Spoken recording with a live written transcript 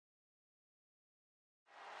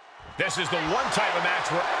This is the one type of match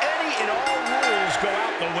where any and all rules go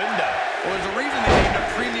out the window. Well, there's a reason they named a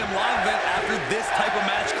premium live event after this type of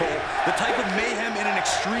match, Cole. The type of mayhem in an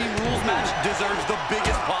extreme rules match deserves the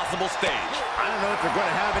biggest possible stage. I don't know if they're going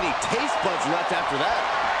to have any taste buds left after that.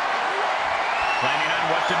 Planning on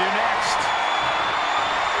what to do next.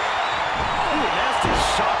 Ooh, nasty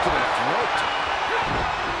shot to the throat.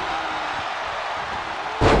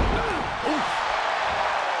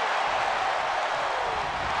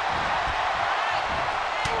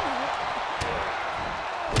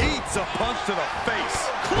 Eats a punch to the face.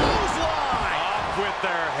 Clothesline! Off with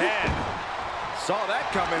their head. Saw that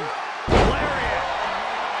coming. Lariat.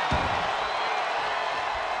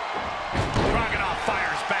 Dragunov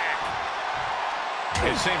fires back.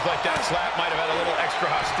 It seems like that slap might have had a little extra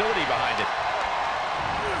hostility behind it.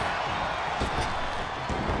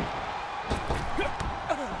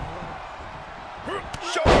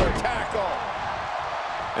 Shoulder tackle.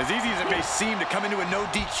 As easy as it may seem to come into a no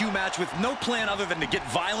DQ match with no plan other than to get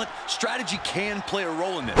violent, strategy can play a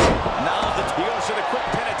role in this. Now He goes for the quick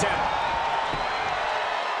pin attempt.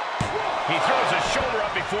 He throws his shoulder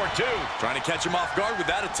up before two. trying to catch him off guard with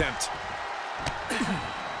that attempt.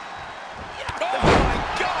 Oh my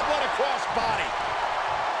God, what a cross body.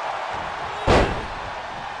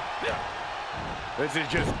 This is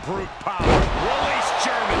just brute power. Release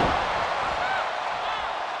German.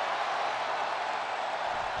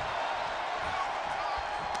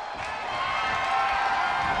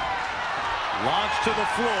 Launch to the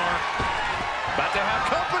floor. About to have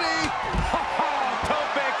company.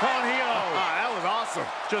 Tope con heel. That was awesome.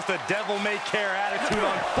 Just a devil-may-care attitude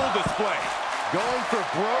on full display. Going for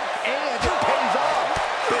broke, and it pays off.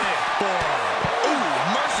 Big forearm. Ooh,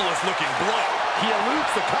 merciless looking blow. He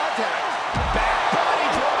eludes the contact. Back body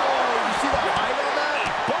throw. You see that height on that?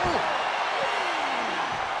 Boom.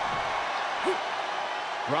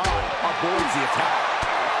 Bron avoids the attack.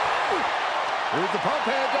 Here's the pump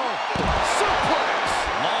handle. Suplex.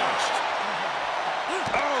 Launched.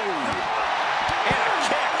 Oh. And a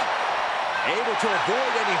kick. Able to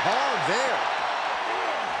avoid any harm there.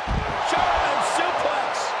 German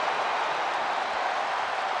suplex.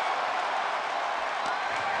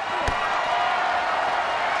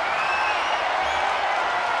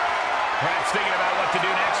 Perhaps thinking about what to do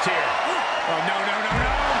next here. Oh, no.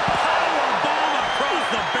 Powerbomb across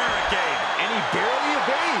the barricade. And he barely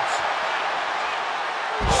evades.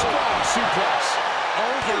 Strong suplex.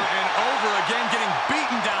 Over and over again, getting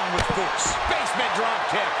beaten down with force. Basement drop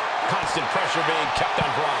kick. Constant pressure being kept on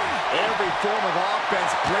Bron. Every form of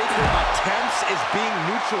offense breaker attempts is being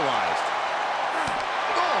neutralized.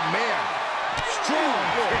 Oh, man. Strong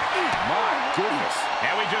kick. My goodness.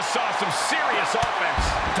 And we just saw some serious offense.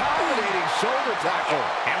 Dominating shoulder tackle.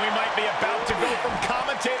 And we might be about to go from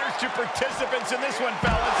commentators to participants in this one,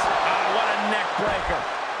 fellas. What a neck breaker.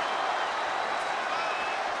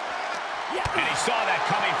 And he saw that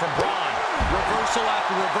coming from Bron. Reversal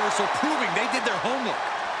after reversal, proving they did their homework.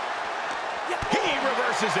 He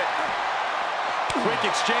reverses it. Quick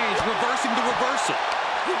exchange, reversing the reversal.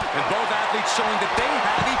 And both athletes showing that they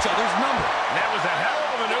have each other's number. That was a hell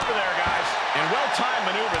of a maneuver there, guys. And well-timed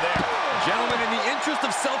maneuver there. Gentlemen, in the interest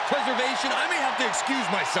of self-preservation, I may have to excuse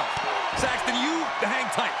myself. Saxton, you hang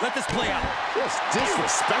tight. Let this play out. Just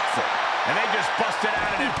disrespectful. And they just busted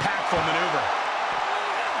out an impactful maneuver.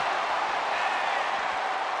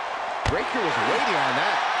 Breaker was waiting on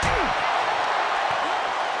that.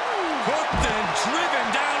 Hooked and driven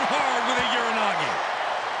down hard with a Uranagi.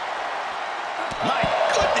 My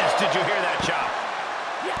goodness, did you hear that chop?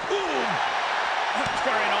 Ooh.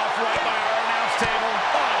 Starting off right by our announce table.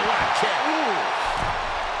 Oh, what a kick. Ooh.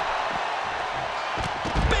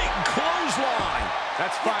 Big clothesline.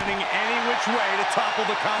 That's finding any which way to topple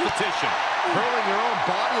the competition. Hurling your own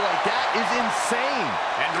body like that is insane.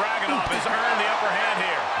 And Dragunov has earned the upper hand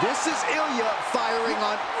here. This is Ilja firing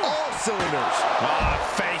on all cylinders.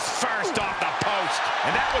 Face first off the post.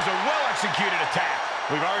 And that was a well-executed attack.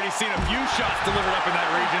 We've already seen a few shots delivered up in that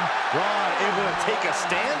region. Bron able to take a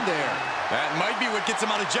stand there. That might be what gets him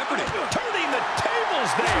out of jeopardy. Turning the tables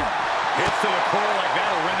there. Hits to the core like that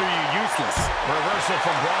will render you useless. Reversal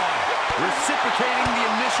from Bron. Reciprocating the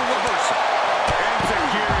initial reversal.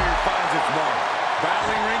 Executor finds its mark.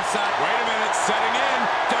 Battling ringside. Wait a minute, setting in.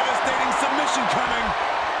 Devastating submission coming.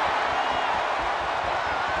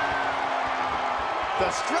 The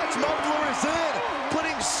stretch muffler is in,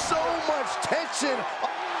 putting so much tension.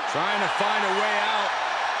 Trying to find a way out.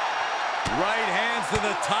 Right hands to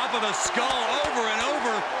the top of the skull over and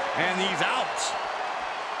over, and he's out.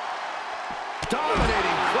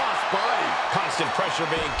 Dominating cross body. Constant pressure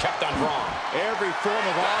being kept on Bron. Every form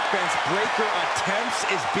of offense breaker attempts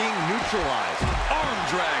is being neutralized. Arm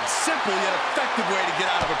drag, simple yet effective way to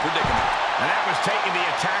get out of a predicament. And that was taking the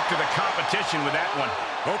attack to the competition with that one.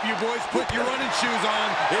 Hope you boys put your running shoes on.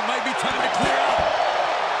 It might be time to clear up.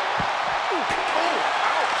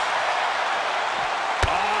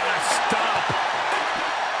 Stop.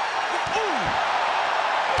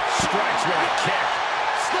 Strikes with a kick.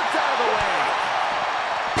 Slips out of the way.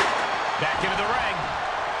 Back into the ring.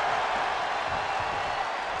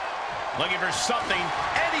 Looking for something,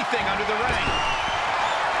 anything under the ring.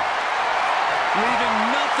 Leaving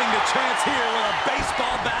nothing to chance here with a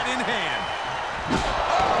baseball bat in hand.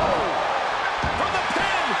 Oh! For the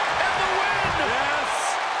pin and the win! Yes!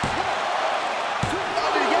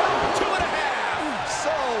 Oh, did he get him? 2.5!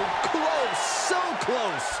 So close, so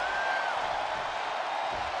close.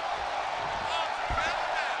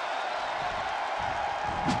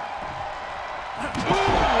 Ooh,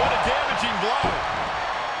 what a damaging blow.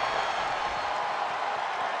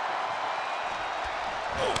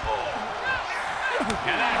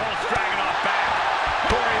 And that holds Dragunov back.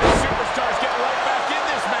 Corey, the Superstars get right back in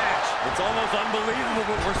this match. It's almost unbelievable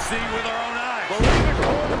what we're seeing with our own eyes. Believe it,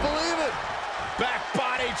 Corey, believe it. Back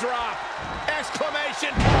body drop.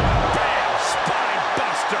 Exclamation. Bam! Spine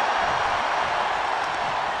buster.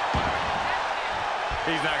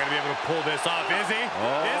 He's not going to be able to pull this off, is he?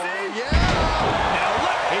 Oh, Is he? yeah. Now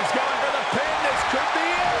look, he's going for the pin. This could be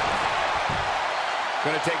it.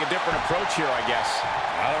 Going to take a different approach here, I guess.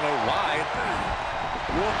 I don't know why.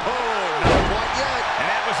 Whoa, not quite yet. And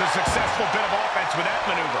that was a successful bit of offense with that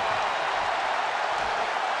maneuver.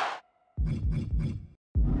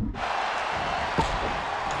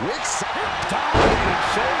 Wicks, dominating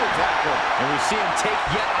shoulder tackle. And we see him take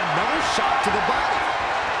yet another shot to the body.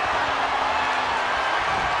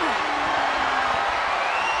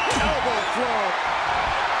 Elbow throw.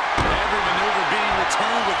 Every maneuver being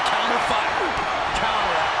returned with counter fire.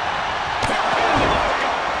 Counter.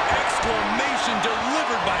 Exclamation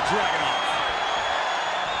delivered by Dragunov.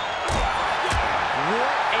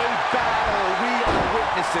 What a battle we are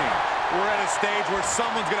witnessing. We're at a stage where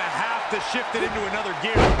someone's going to have to shift it into another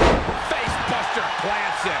gear. Face buster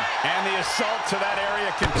plants him. And the assault to that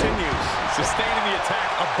area continues. Sustaining the attack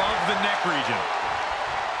above the neck region.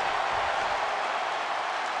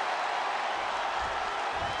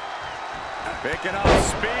 Picking up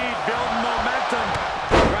speed, building momentum.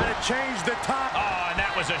 Trying to change the top. Oh, and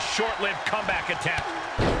that was a short-lived comeback attempt.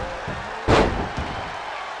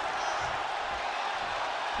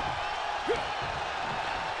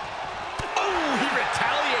 Oh, he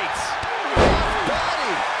retaliates.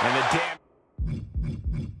 Body. And the damage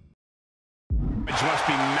must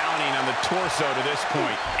be mounting on the torso to this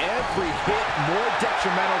point. Every hit more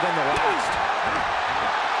detrimental than the last.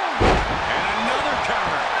 And another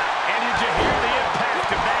counter. And did you hear the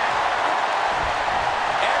impact of that?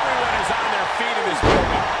 Everyone is on their feet in this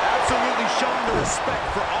moment. Absolutely showing the respect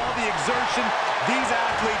for all the exertion these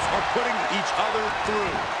athletes are putting each other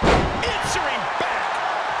through. Answering back.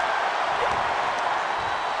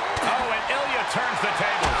 Oh, and Ilja turns the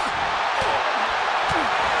tables.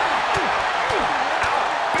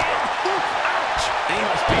 He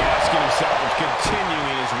must be asking himself if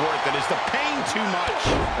continuing is worth it. Is the pain too much?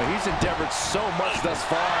 He's endeavored so much thus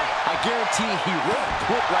far. I guarantee he won't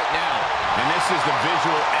quit right now. And this is the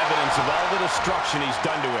visual evidence of all the destruction he's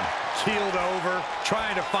done to him. Keeled over,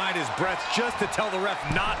 trying to find his breath just to tell the ref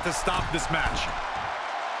not to stop this match.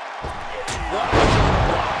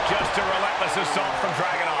 Just a relentless assault from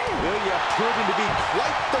Dragunov. Ilja proving to be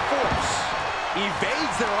quite the force.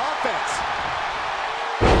 Evades their offense.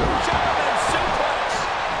 German suplex.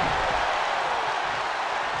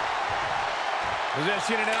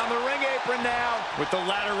 Positioning it on the ring apron now. With the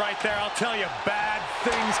ladder right there, I'll tell you, bad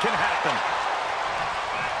things can happen.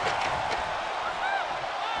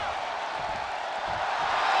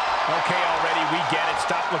 Okay, already, we get it.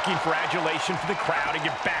 Stop looking for adulation from the crowd and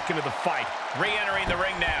get back into the fight. Re-entering the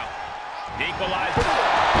ring now. Equalizer.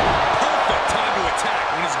 Perfect time to attack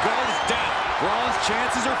when his guard is down. Bron's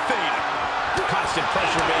chances are fading. Constant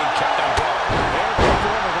pressure being kept on Bron. Every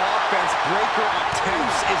form of offense breaker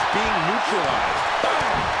attempts is being neutralized.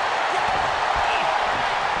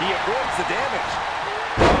 He avoids the damage.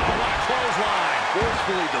 Oh, what a clothesline.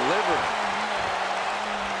 Forcefully delivered.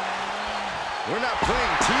 We're not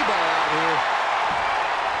playing T-ball out here.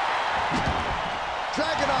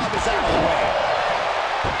 Dragunov is out of the way.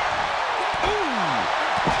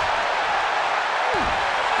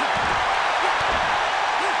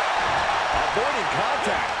 Avoiding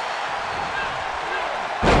contact.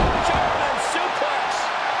 German suplex.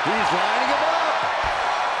 He's lining him up.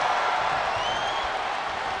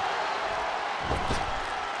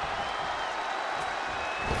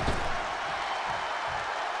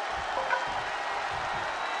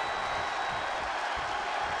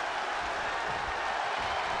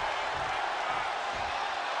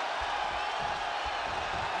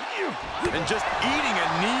 And just eating a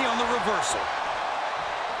knee on the reversal.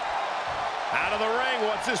 Out of the ring,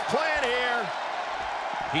 what's his plan here?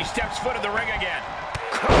 He steps foot in the ring again.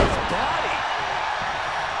 Cross body.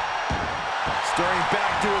 Staring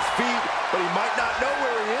back to his feet, but he might not know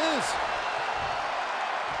where he is.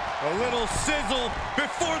 A little sizzle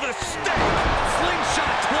before the stake.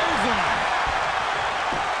 Slingshot clothesline.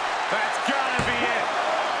 That's gotta be it.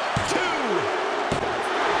 2.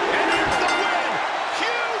 And here's the win.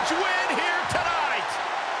 Huge win here tonight.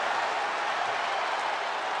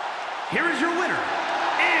 Here is your winner,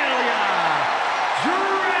 Ilja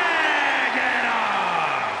Dragunov.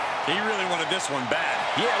 He really wanted this one bad.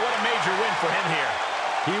 Yeah, what a major win for him here.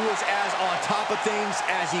 He was as on top of things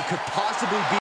as he could possibly be.